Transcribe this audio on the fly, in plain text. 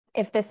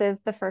If this is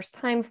the first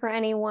time for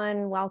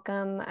anyone,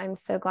 welcome. I'm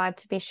so glad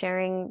to be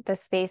sharing the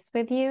space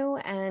with you.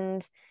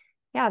 And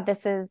yeah,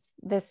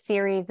 this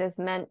series is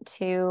meant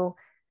to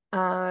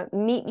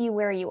meet you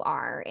where you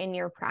are in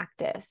your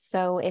practice.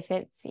 So if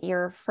it's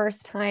your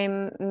first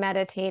time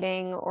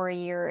meditating or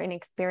you're an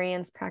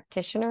experienced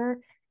practitioner,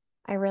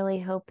 I really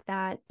hope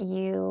that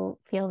you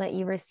feel that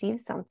you receive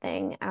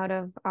something out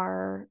of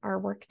our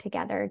work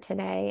together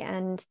today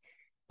and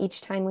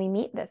each time we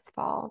meet this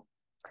fall.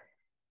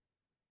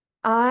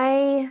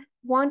 I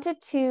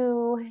wanted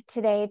to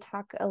today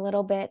talk a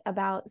little bit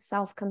about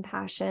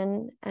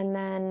self-compassion and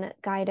then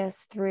guide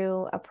us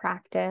through a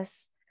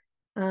practice.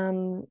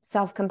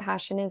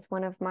 Self-compassion is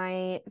one of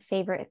my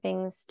favorite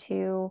things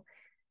to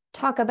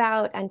talk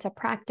about and to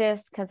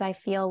practice because I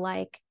feel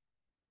like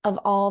of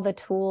all the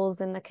tools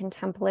in the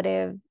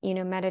contemplative,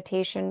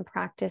 meditation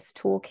practice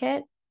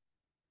toolkit,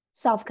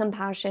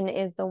 self-compassion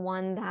is the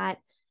one that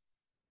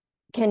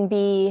can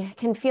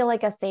feel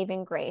like a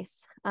saving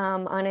grace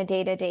on a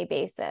day-to-day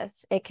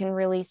basis. It can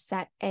really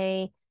set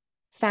a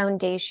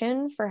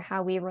foundation for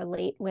how we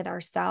relate with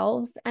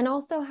ourselves and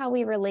also how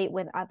we relate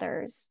with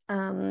others.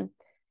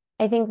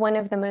 I think one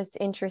of the most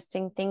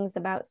interesting things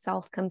about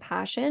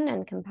self-compassion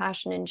and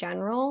compassion in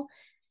general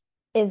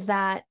is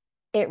that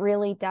it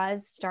really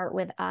does start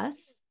with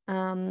us,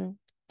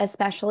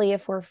 especially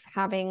if we're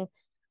having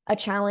a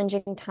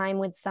challenging time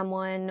with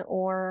someone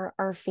or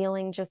are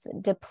feeling just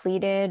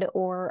depleted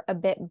or a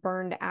bit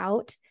burned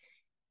out.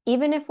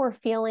 Even if we're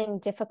feeling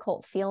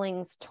difficult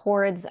feelings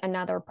towards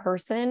another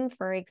person,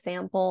 for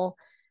example,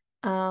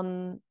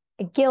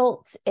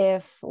 guilt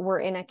if we're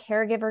in a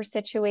caregiver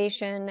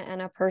situation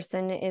and a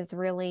person is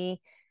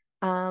really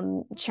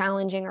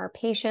challenging our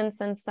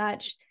patience and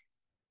such,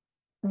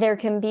 there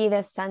can be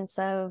this sense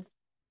of,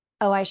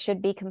 oh, I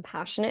should be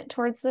compassionate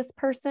towards this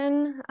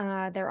person.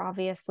 They're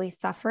obviously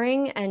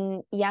suffering.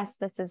 And yes,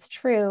 this is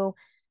true.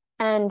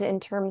 And in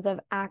terms of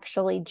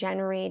actually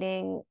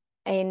generating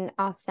an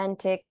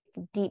authentic,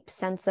 deep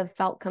sense of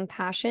felt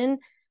compassion,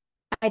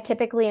 I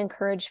typically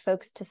encourage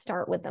folks to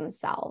start with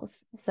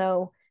themselves.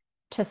 So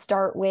to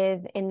start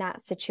with in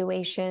that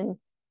situation,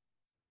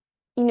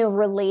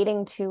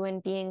 relating to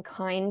and being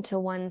kind to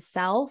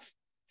oneself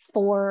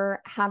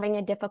for having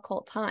a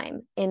difficult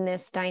time in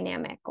this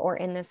dynamic or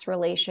in this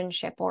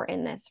relationship or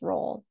in this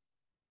role.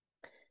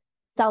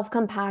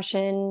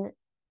 Self-compassion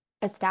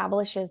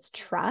establishes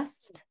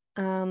trust.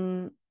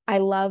 I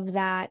love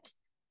that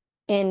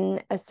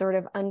in a sort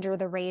of under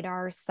the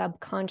radar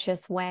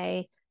subconscious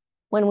way,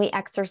 when we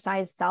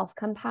exercise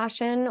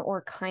self-compassion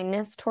or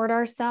kindness toward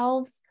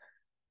ourselves,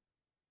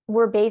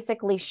 we're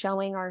basically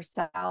showing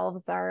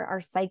ourselves,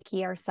 our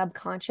psyche, our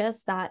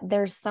subconscious, that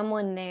there's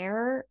someone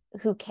there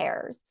who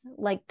cares.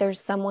 Like there's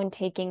someone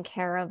taking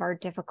care of our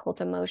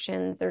difficult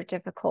emotions or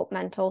difficult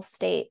mental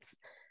states,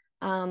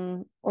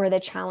 or the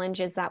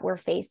challenges that we're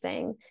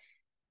facing.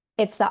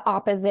 It's the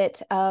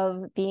opposite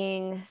of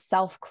being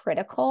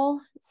self-critical.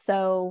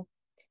 So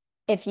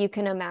if you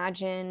can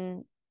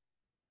imagine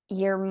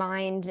your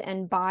mind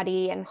and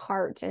body and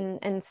heart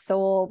and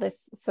soul,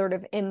 this sort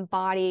of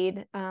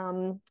embodied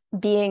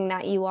being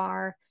that you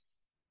are,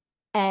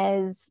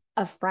 as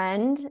a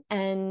friend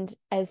and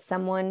as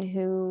someone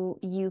who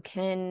you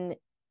can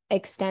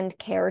extend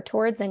care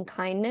towards and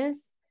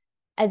kindness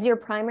as your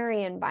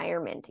primary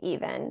environment,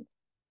 even,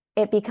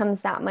 it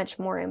becomes that much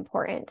more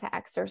important to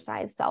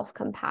exercise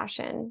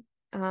self-compassion.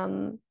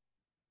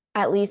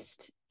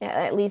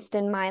 At least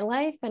in my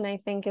life, and I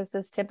think this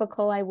is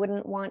typical. I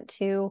wouldn't want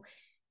to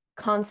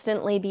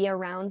constantly be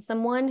around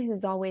someone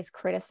who's always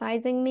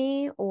criticizing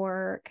me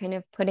or kind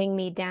of putting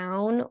me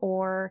down,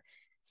 or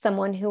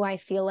someone who I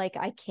feel like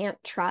I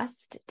can't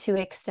trust to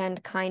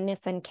extend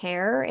kindness and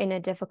care in a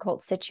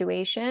difficult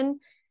situation.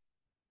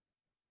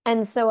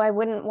 And so I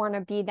wouldn't want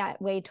to be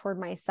that way toward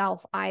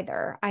myself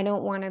either. I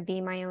don't want to be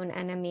my own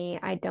enemy.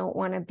 I don't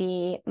want to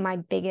be my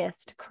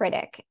biggest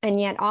critic. And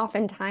yet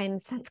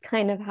oftentimes that's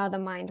kind of how the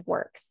mind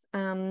works.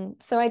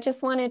 So I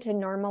just wanted to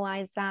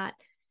normalize that.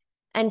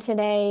 And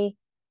today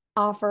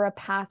offer a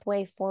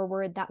pathway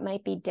forward that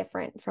might be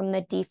different from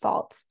the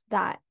default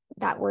that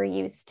we're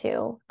used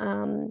to.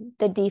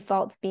 The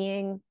default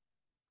being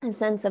a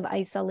sense of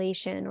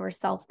isolation or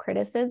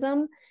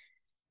self-criticism,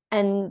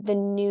 and the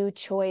new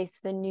choice,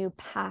 the new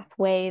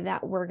pathway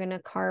that we're going to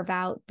carve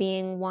out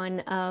being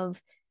one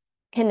of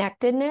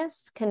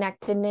connectedness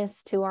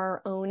to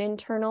our own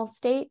internal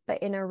state,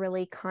 but in a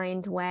really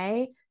kind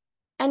way,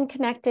 and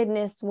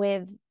connectedness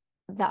with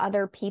the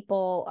other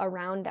people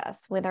around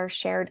us, with our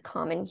shared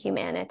common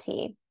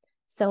humanity.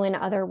 So in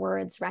other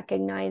words,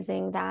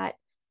 recognizing that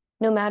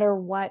no matter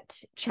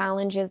what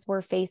challenges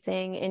we're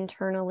facing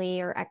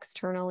internally or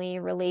externally,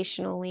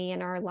 relationally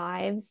in our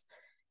lives,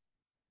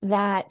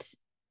 that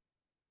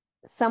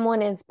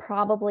someone is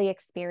probably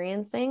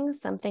experiencing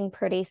something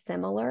pretty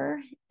similar,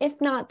 if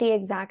not the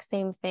exact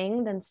same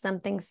thing, then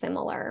something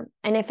similar.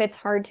 And if it's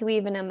hard to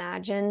even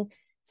imagine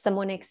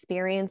someone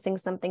experiencing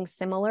something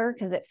similar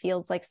because it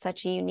feels like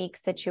such a unique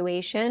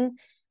situation,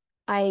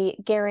 I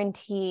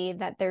guarantee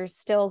that there's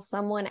still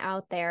someone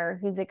out there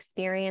who's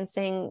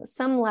experiencing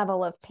some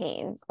level of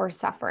pain or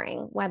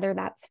suffering, whether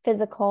that's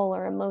physical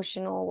or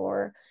emotional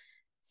or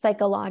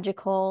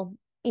psychological,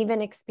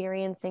 even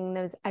experiencing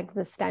those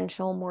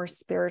existential, more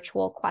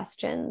spiritual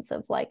questions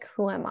of like,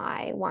 who am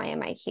I? Why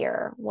am I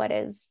here? What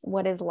is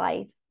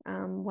life?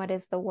 What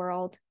is the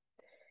world?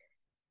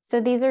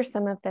 So these are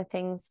some of the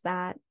things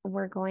that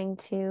we're going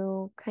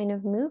to kind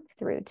of move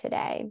through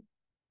today.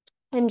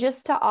 And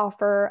just to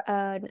offer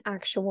an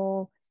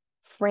actual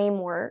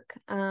framework,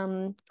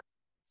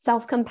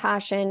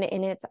 self-compassion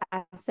in its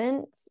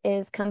essence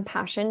is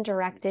compassion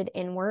directed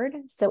inward.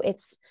 So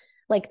it's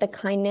like the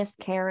kindness,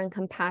 care, and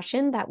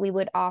compassion that we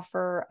would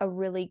offer a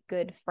really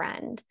good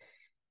friend.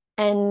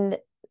 And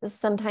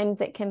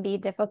sometimes it can be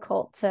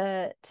difficult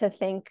to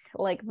think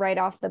like right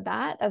off the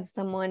bat of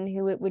someone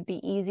who it would be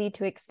easy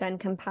to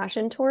extend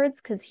compassion towards,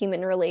 because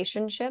human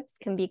relationships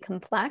can be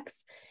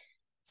complex.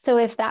 So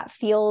if that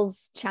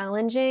feels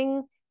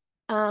challenging,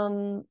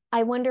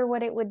 I wonder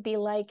what it would be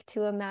like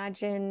to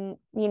imagine,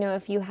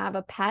 if you have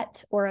a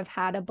pet or have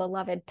had a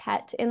beloved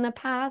pet in the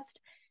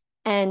past,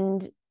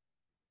 and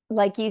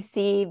like you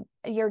see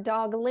your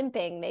dog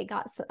limping, they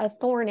got a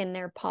thorn in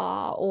their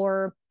paw,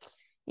 or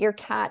your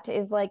cat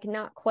is like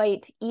not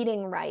quite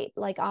eating right.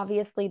 Like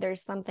obviously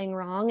there's something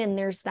wrong, and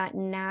there's that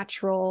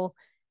natural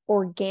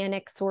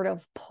organic sort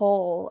of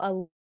pull,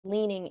 a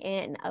leaning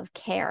in of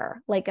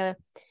care,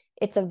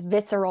 it's a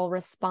visceral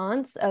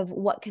response of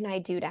what can I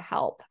do to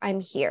help?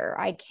 I'm here.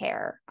 I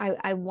care.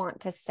 I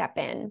want to step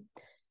in.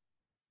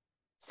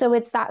 So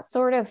it's that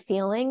sort of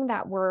feeling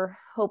that we're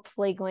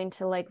hopefully going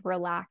to like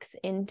relax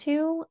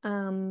into,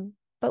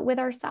 but with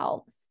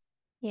ourselves.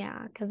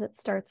 Yeah, because it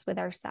starts with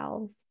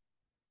ourselves.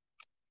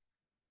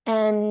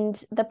 And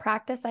the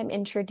practice I'm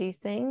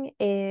introducing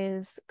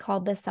is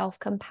called the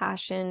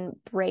self-compassion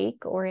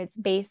break, or it's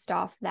based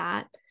off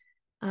that.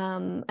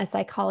 A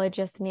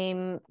psychologist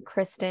named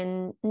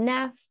Kristen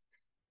Neff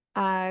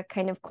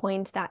kind of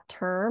coined that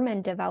term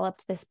and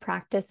developed this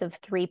practice of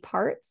 3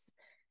 parts.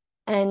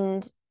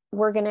 And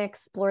we're going to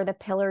explore the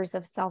pillars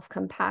of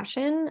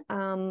self-compassion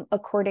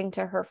according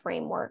to her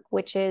framework,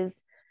 which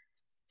is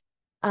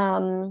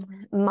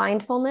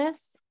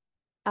mindfulness,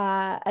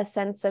 a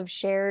sense of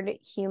shared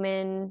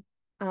human,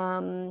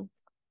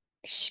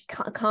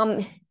 shared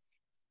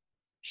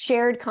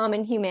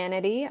common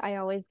humanity. I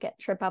always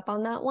trip up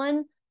on that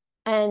one.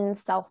 And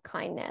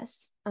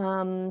self-kindness.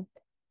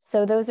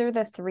 So those are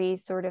the 3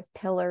 sort of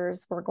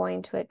pillars we're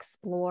going to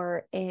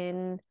explore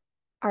in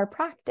our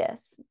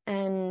practice.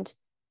 And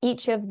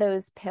each of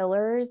those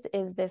pillars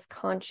is this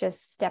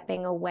conscious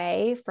stepping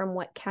away from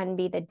what can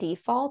be the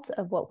default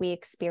of what we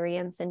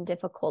experience in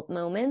difficult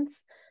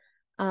moments,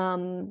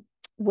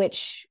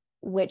 which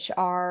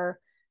are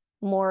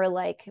more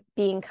like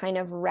being kind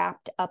of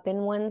wrapped up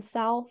in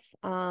oneself,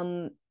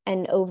 and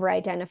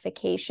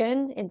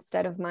over-identification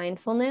instead of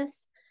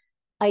mindfulness,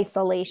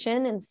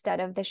 isolation instead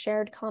of the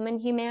shared common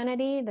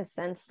humanity, the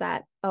sense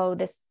that, oh,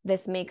 this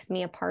makes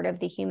me a part of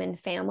the human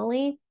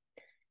family.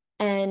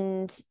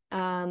 And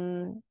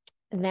then,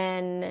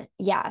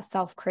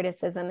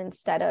 self-criticism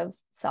instead of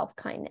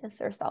self-kindness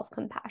or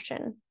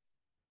self-compassion.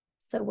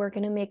 So we're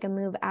going to make a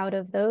move out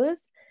of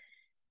those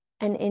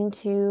and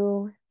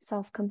into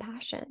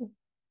self-compassion.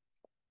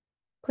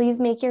 Please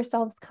make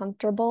yourselves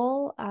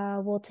comfortable.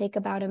 We'll take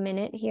about a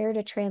minute here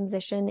to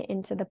transition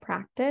into the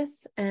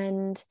practice,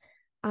 and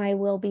I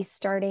will be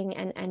starting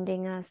and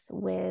ending us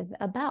with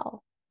a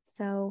bell.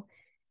 So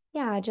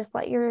yeah, just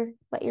let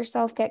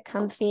yourself get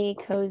comfy,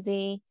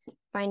 cozy,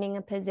 finding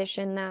a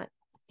position that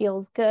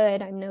feels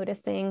good. I'm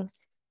noticing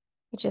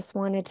I just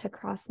wanted to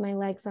cross my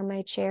legs on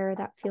my chair.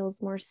 That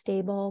feels more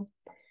stable.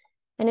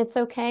 And it's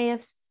okay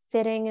if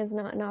sitting is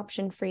not an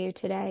option for you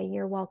today.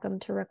 You're welcome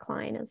to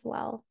recline as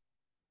well.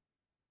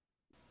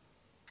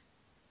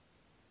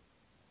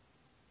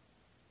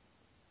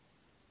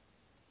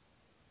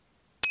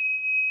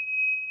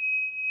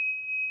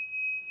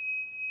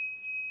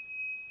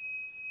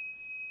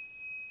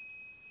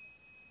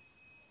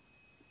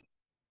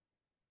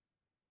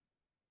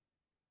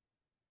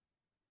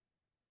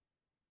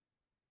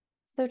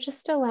 So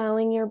just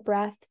allowing your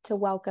breath to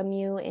welcome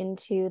you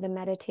into the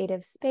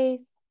meditative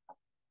space,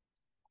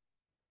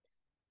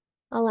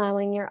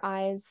 allowing your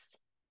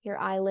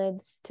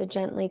eyelids to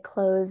gently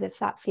close if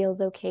that feels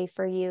okay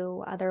for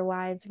you.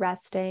 Otherwise,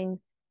 resting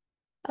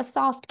a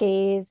soft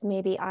gaze,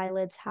 maybe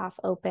eyelids half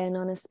open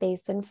on a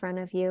space in front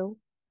of you.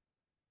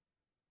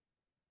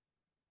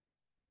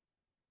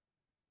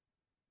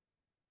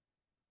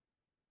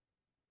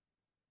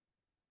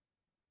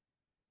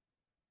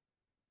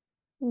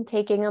 And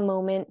taking a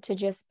moment to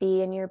just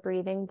be in your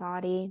breathing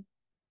body.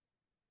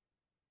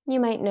 You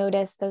might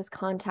notice those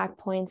contact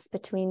points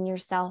between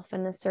yourself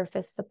and the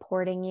surface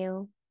supporting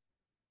you.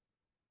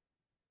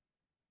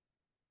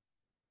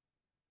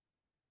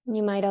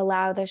 You might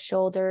allow the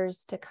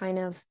shoulders to kind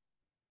of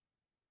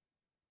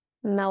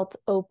melt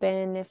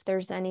open if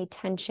there's any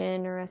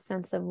tension or a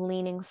sense of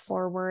leaning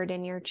forward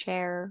in your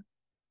chair.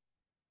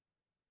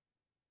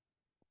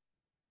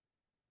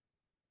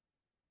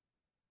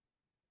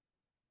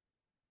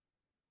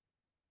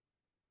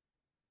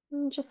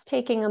 And just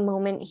taking a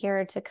moment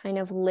here to kind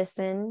of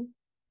listen,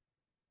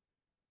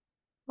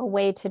 a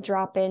way to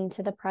drop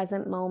into the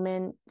present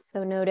moment.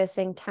 So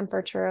noticing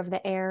temperature of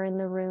the air in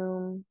the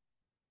room,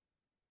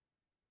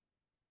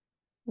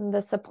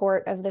 the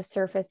support of the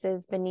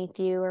surfaces beneath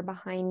you or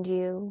behind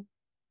you.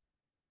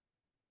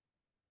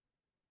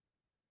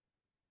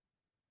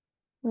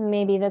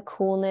 Maybe the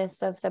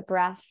coolness of the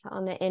breath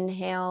on the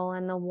inhale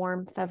and the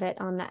warmth of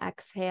it on the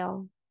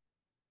exhale.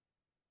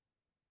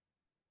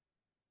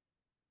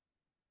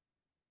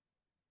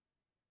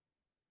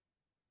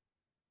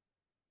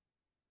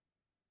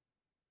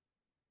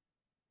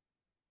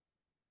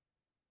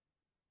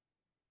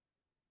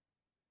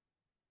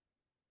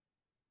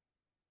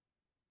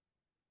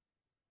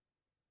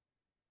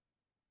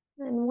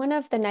 And one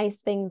of the nice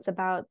things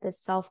about this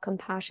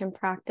self-compassion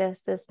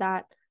practice is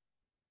that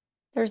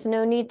there's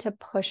no need to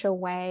push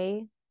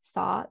away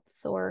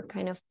thoughts or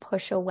kind of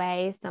push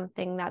away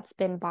something that's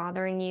been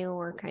bothering you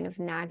or kind of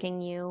nagging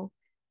you.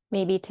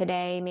 Maybe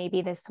today,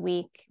 maybe this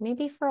week,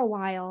 maybe for a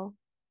while.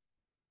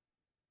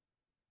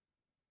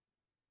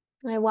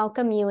 I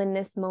welcome you in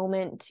this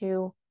moment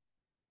to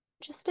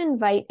just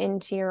invite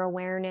into your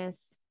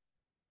awareness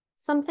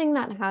something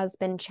that has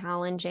been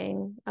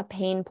challenging, a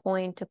pain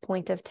point, a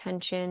point of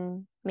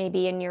tension,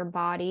 maybe in your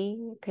body.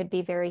 It could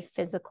be very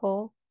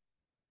physical,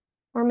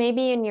 or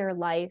maybe in your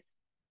life.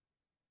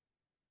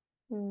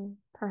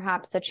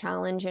 Perhaps a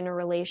challenge in a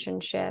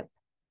relationship,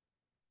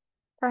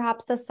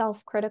 perhaps a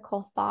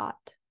self-critical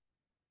thought.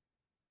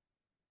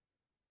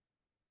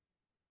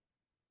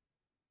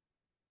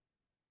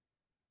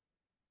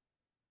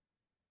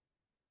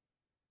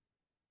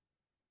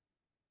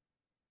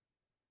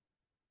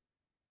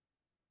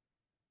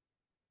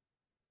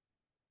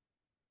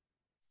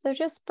 So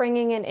just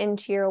bringing it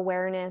into your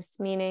awareness,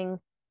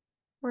 meaning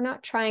we're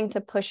not trying to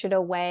push it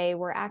away.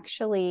 We're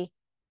actually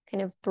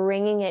kind of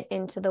bringing it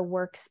into the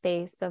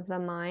workspace of the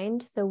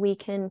mind so we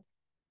can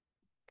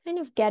kind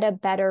of get a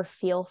better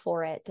feel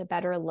for it, a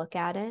better look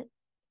at it.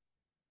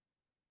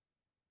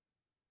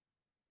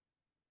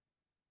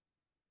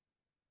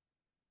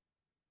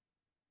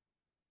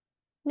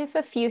 And if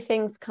a few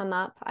things come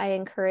up, I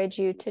encourage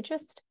you to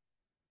just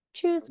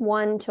choose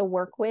one to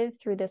work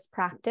with through this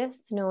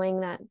practice,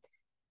 knowing that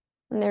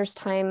there's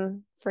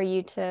time for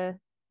you to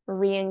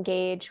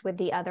re-engage with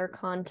the other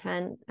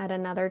content at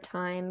another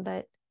time,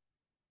 but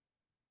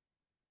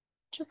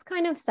just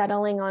kind of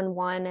settling on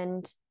one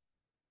and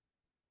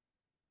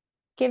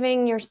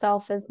giving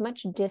yourself as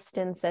much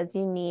distance as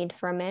you need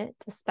from it,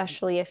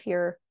 especially if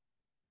you're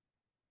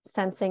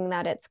sensing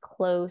that it's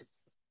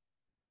close.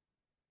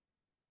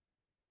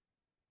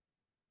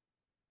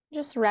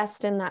 Just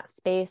rest in that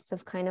space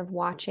of kind of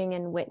watching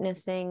and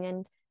witnessing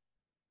and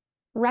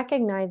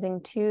recognizing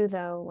too,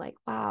 though, like,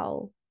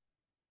 wow,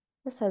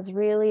 this has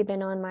really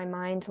been on my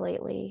mind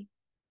lately,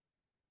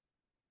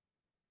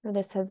 or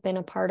this has been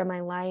a part of my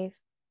life.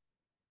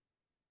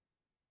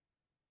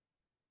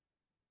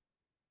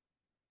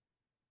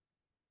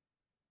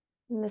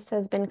 And this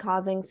has been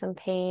causing some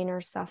pain or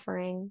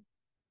suffering.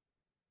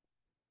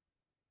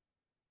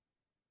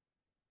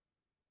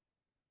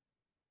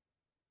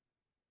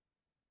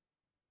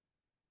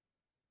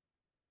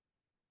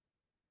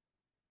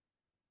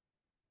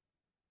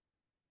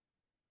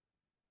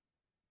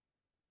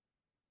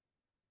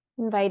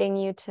 Inviting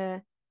you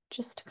to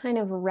just kind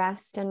of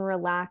rest and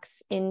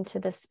relax into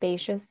the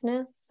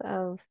spaciousness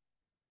of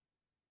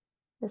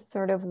this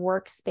sort of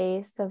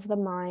workspace of the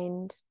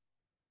mind.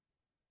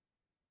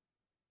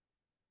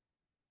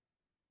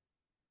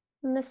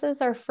 And this is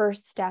our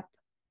first step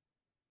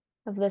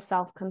of the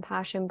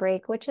self-compassion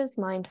break, which is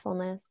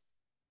mindfulness.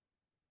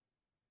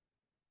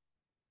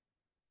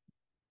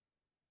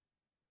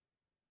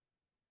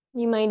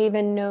 You might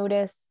even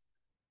notice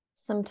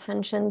some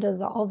tension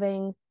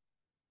dissolving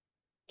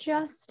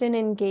just in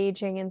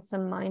engaging in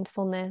some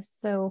mindfulness.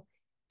 So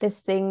this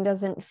thing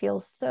doesn't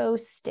feel so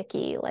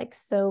sticky, like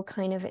so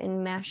kind of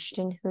enmeshed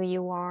in who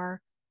you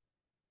are.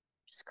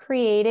 Just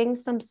creating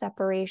some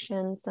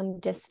separation, some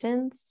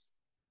distance,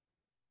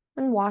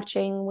 and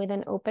watching with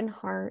an open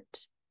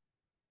heart.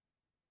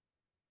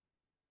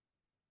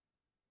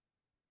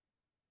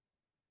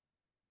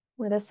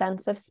 With a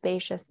sense of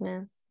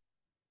spaciousness.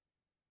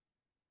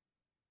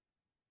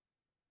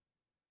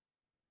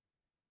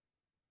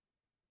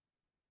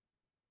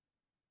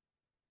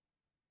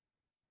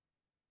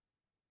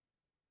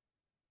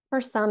 For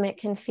some, it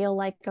can feel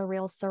like a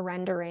real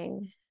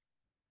surrendering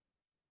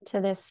to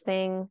this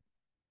thing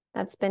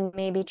that's been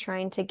maybe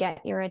trying to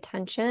get your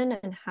attention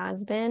and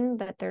has been,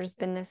 but there's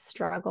been this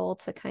struggle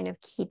to kind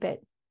of keep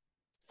it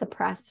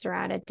suppressed or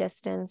at a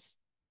distance.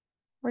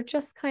 We're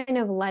just kind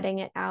of letting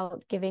it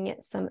out, giving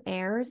it some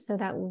air so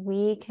that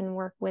we can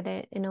work with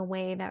it in a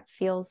way that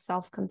feels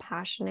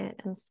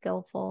self-compassionate and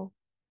skillful.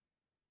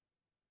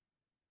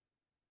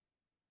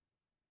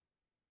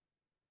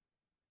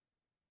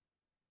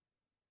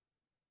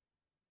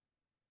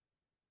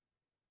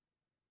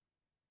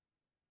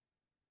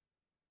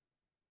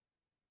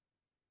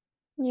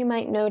 You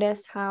might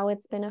notice how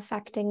it's been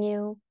affecting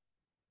you.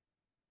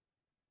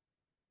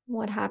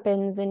 What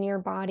happens in your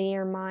body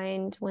or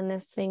mind when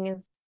this thing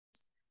is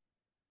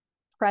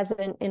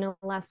present in a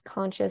less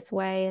conscious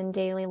way in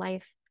daily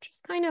life?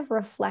 Just kind of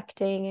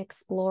reflecting,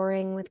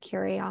 exploring with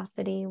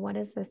curiosity. What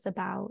is this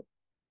about?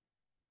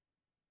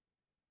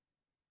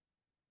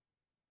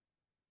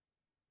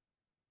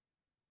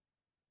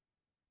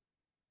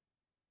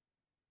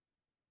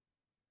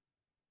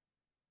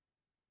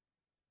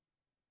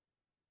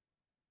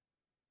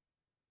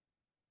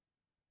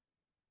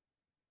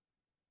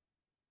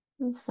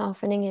 And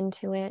softening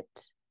into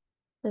it,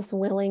 this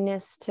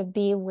willingness to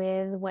be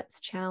with what's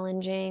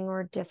challenging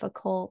or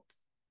difficult.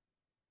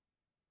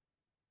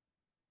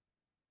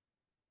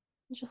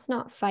 Just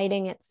not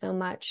fighting it so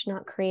much,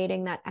 not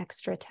creating that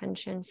extra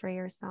tension for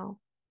yourself.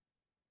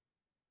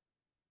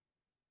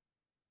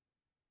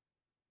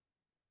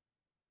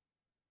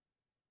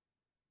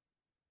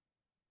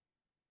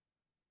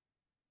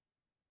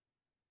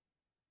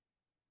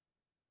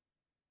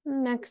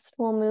 Next,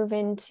 we'll move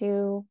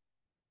into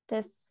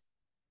this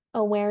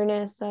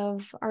awareness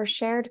of our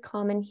shared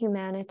common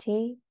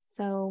humanity.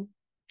 So,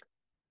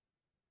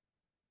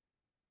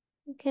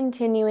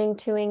 continuing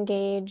to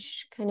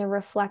engage, kind of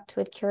reflect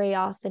with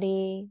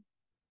curiosity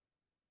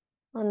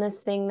on this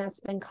thing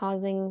that's been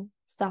causing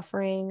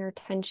suffering or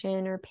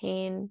tension or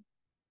pain.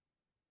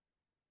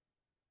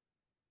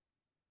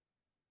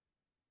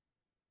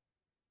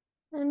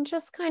 And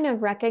just kind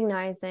of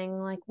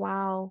recognizing, like,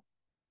 wow,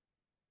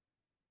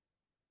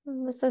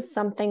 this is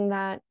something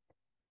that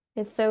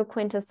is so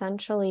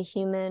quintessentially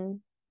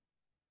human.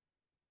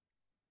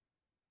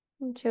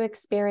 And to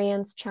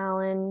experience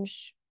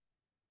challenge,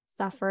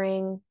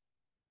 suffering,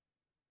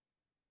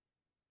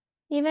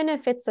 even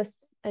if it's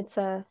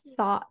a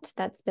thought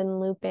that's been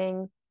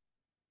looping,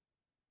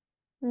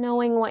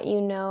 knowing what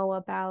you know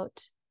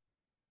about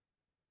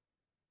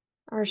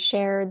our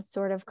shared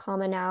sort of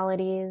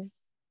commonalities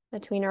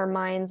between our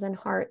minds and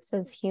hearts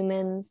as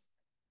humans,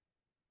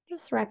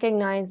 just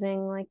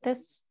recognizing like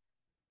this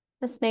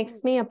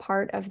makes me a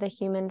part of the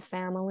human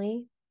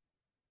family,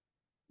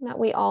 that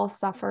we all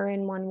suffer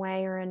in one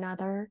way or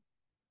another.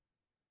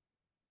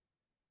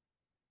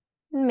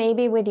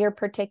 Maybe with your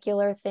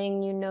particular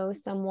thing, you know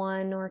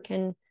someone or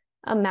can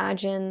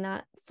imagine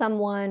that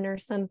someone or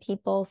some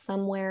people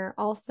somewhere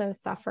also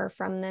suffer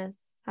from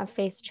this, have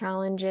faced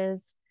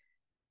challenges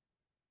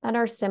that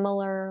are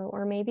similar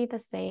or maybe the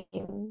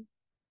same.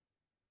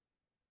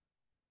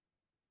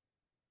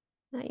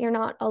 That you're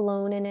not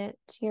alone in it,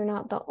 you're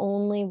not the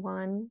only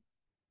one.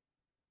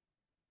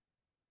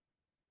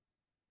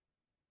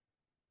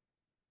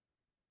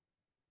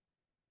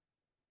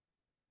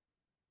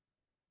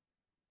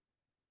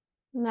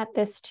 And that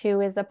this too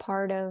is a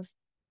part of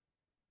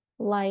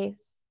life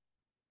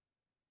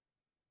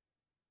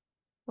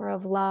or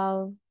of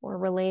love or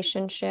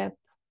relationship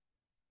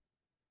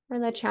or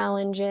the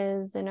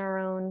challenges in our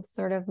own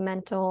sort of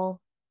mental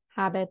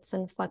habits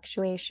and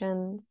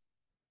fluctuations.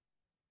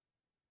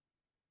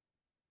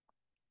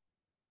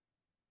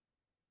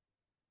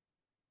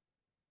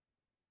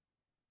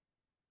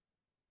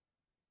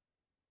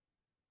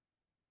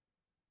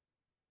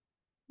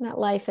 That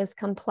life is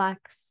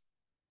complex.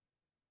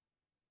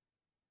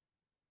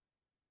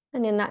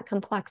 And in that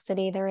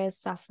complexity, there is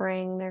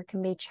suffering, there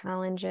can be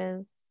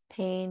challenges,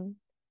 pain.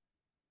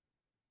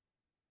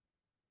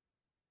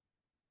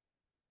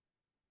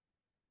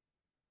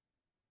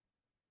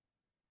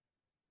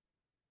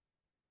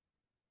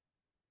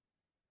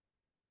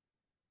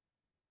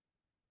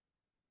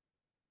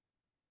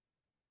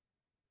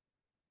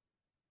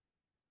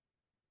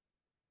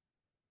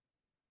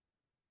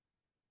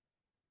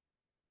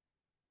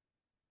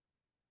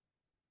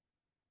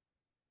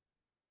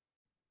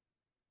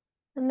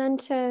 And then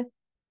to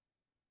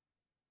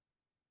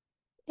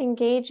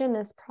engage in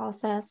this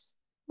process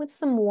with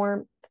some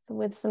warmth,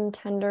 with some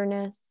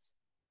tenderness.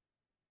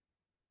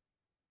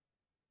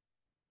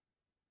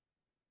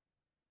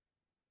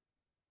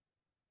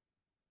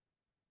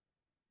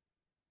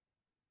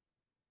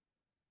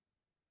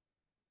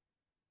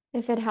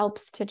 If it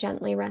helps to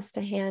gently rest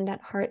a hand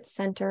at heart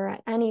center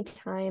at any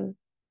time,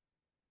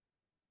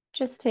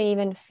 just to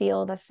even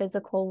feel the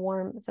physical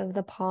warmth of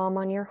the palm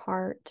on your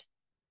heart,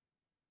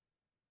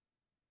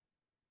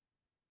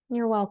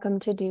 you're welcome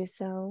to do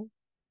so.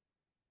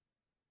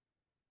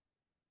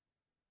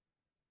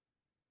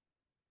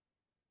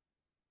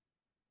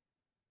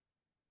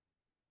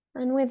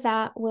 And with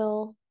that,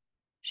 we'll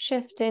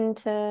shift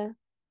into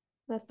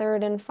the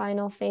third and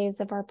final phase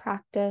of our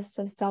practice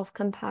of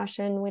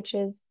self-compassion, which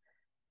is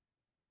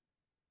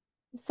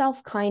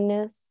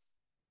self-kindness.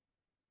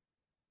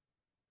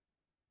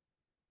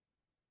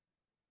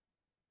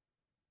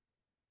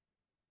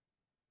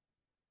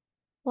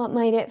 What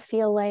might it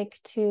feel like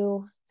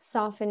to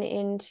soften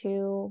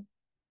into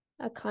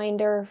a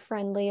kinder,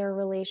 friendlier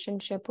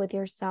relationship with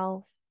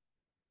yourself?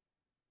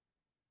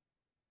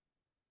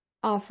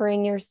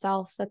 Offering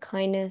yourself the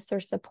kindness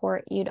or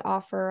support you'd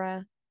offer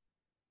a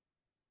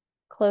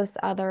close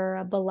other,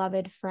 a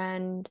beloved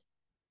friend.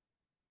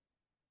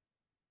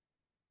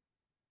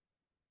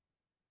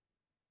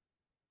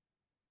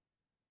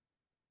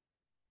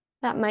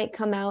 That might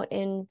come out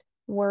in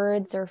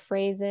words or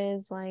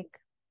phrases like,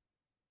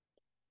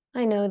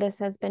 I know this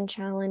has been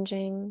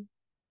challenging.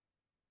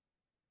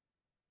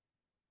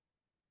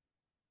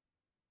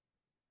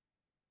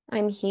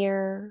 I'm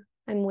here.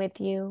 I'm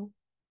with you.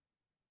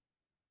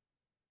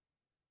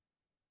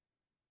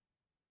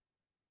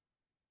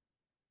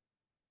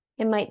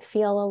 It might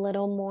feel a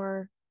little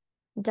more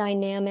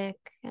dynamic,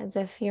 as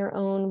if your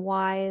own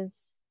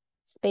wise,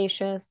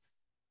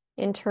 spacious,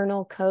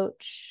 internal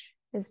coach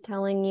is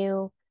telling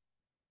you,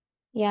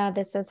 yeah,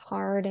 this is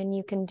hard and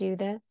you can do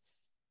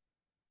this.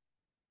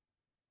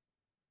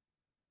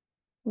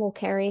 We'll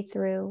carry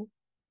through.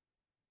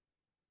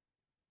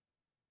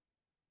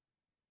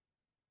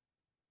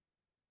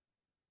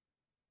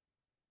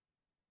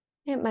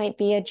 It might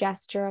be a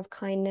gesture of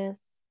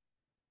kindness.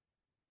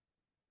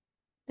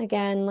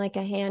 Again, like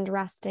a hand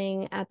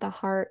resting at the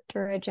heart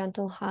or a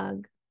gentle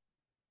hug.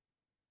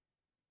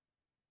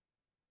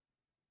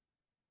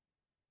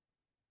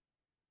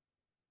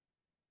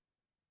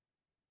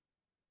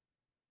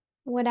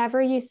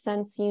 Whatever you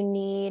sense you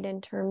need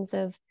in terms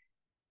of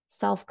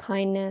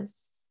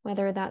self-kindness,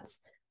 whether that's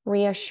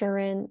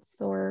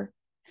reassurance or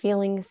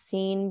feeling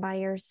seen by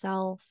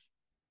yourself,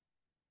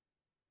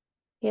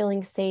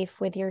 feeling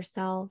safe with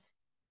yourself,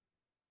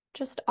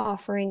 just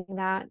offering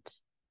that.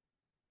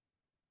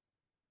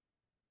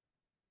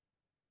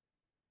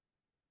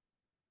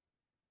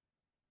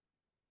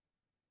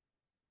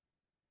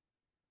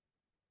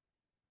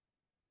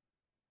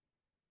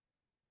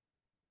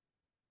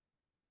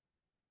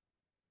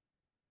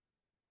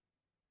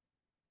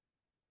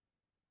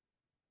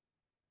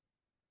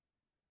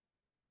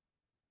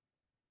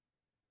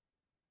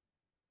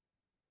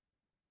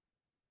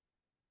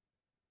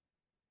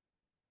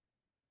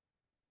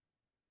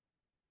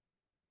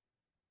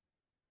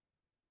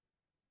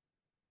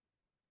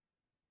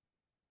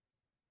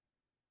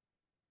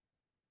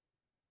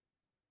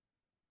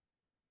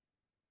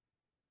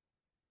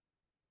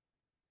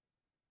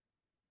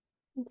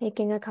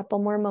 Taking a couple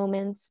more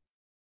moments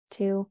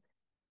to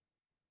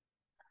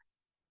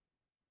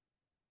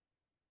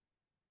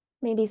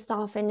maybe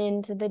soften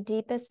into the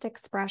deepest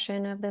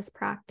expression of this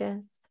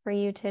practice for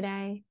you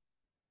today.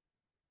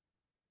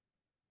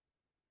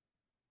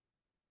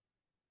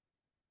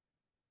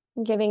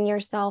 Giving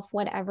yourself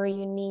whatever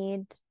you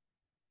need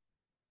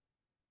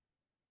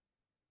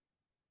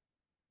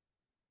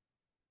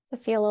to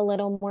feel a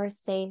little more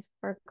safe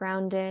or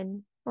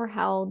grounded or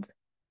held.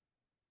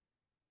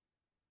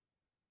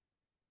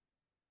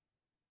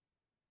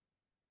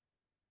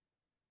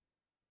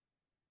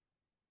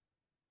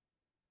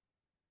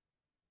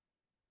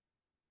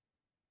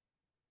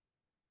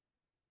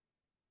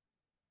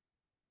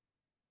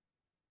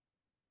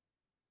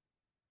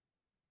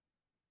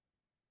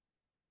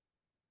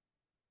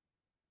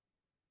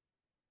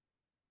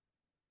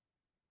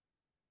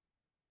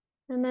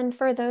 And then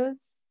for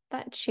those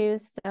that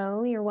choose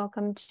so, you're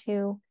welcome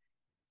to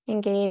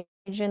engage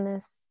in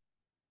this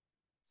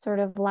sort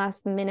of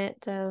last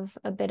minute of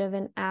a bit of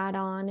an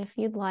add-on if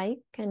you'd like.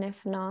 And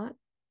if not,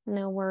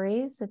 no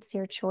worries. It's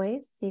your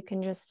choice. You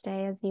can just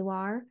stay as you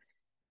are.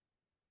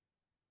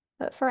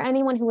 But for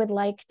anyone who would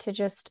like to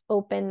just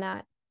open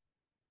that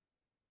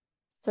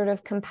sort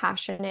of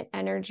compassionate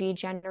energy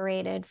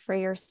generated for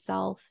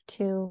yourself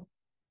to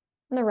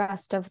the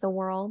rest of the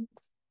world,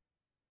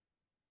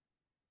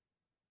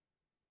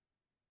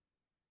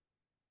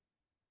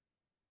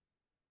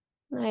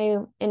 I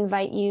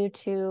invite you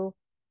to,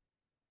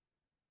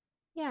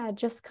 yeah,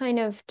 just kind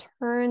of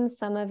turn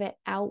some of it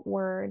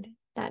outward,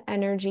 that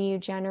energy you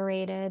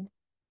generated.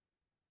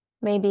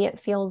 Maybe it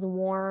feels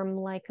warm,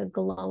 like a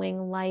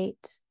glowing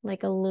light,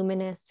 like a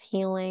luminous,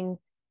 healing,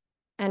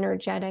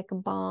 energetic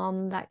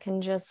balm that can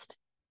just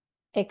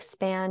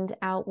expand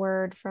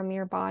outward from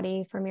your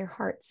body, from your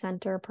heart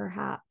center,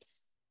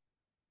 perhaps,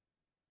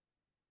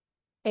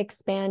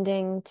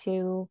 expanding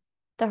to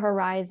the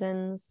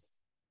horizons,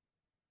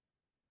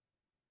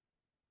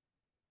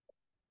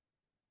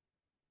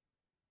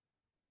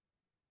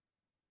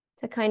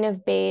 to kind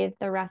of bathe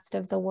the rest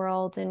of the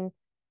world in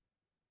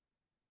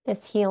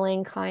this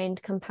healing, kind,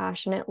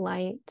 compassionate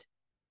light.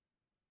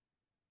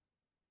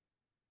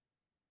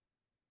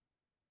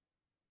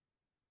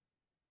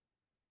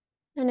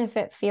 And if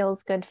it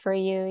feels good for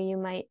you, you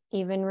might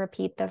even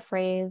repeat the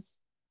phrase,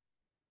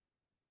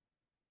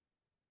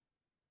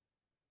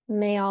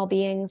 may all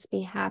beings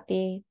be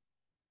happy.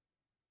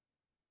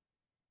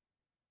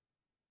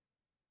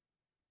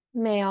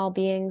 May all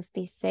beings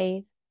be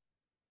safe.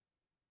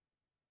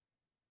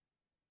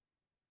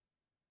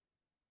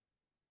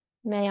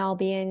 May all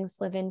beings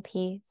live in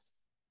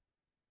peace.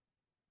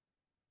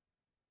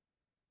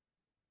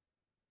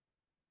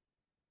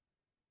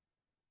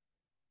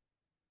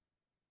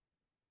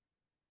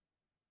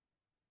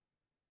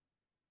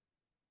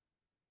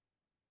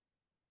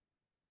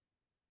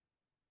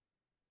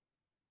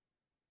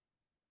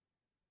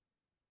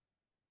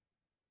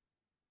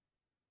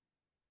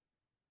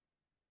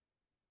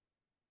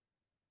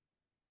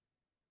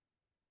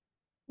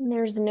 And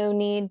there's no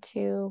need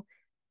to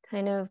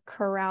kind of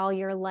corral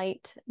your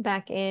light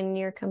back in,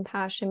 your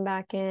compassion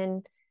back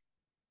in.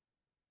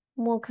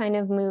 We'll kind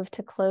of move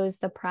to close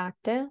the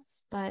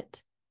practice,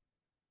 but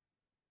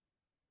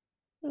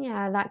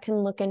yeah, that can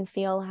look and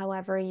feel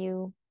however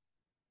you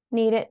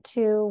need it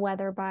to,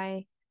 whether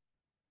by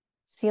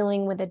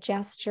sealing with a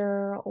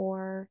gesture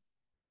or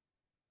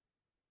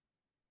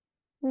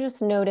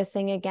just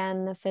noticing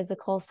again the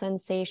physical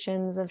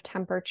sensations of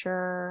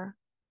temperature,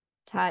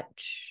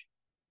 touch.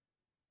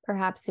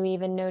 Perhaps you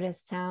even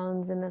notice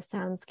sounds in the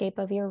soundscape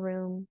of your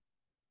room.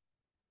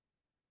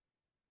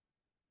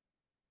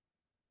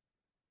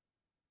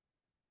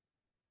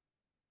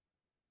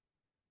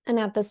 And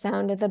at the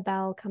sound of the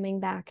bell, coming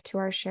back to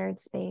our shared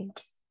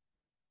space.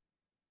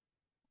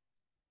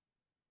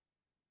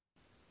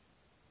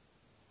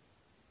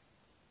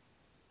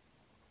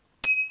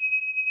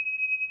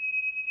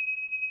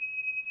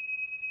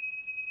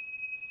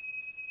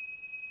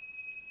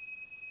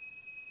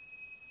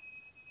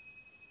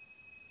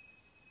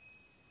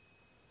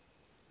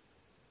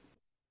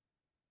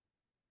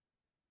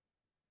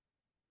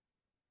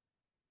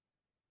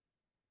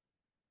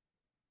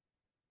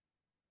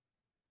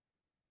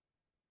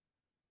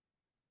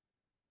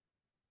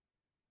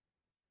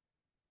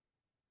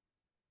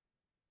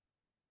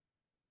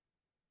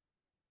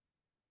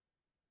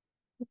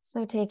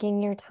 So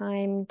taking your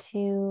time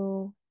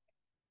to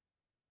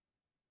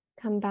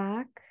come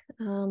back.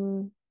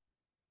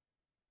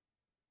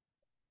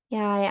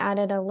 Yeah, I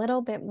added a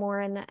little bit more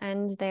in the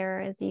end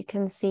there, as you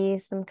can see,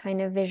 some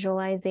kind of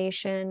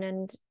visualization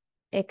and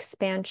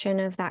expansion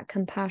of that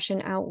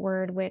compassion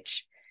outward,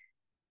 which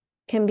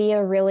can be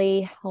a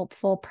really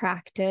helpful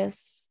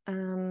practice.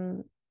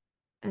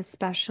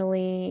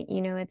 Especially,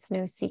 it's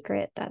no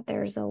secret that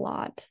there's a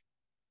lot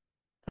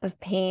of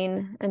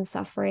pain and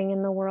suffering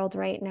in the world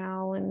right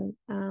now, and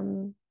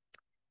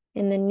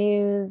in the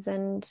news,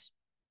 and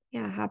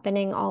yeah,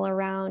 happening all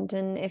around.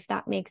 And if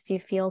that makes you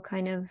feel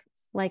kind of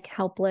like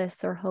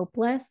helpless or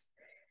hopeless,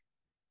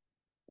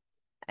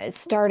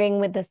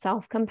 starting with the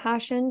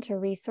self-compassion to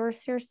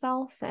resource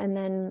yourself and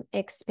then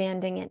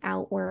expanding it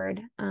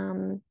outward,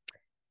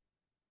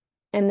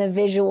 and the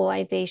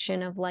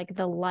visualization of like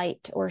the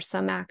light or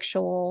some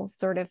actual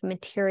sort of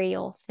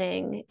material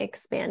thing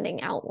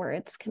expanding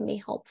outwards can be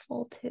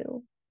helpful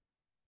too.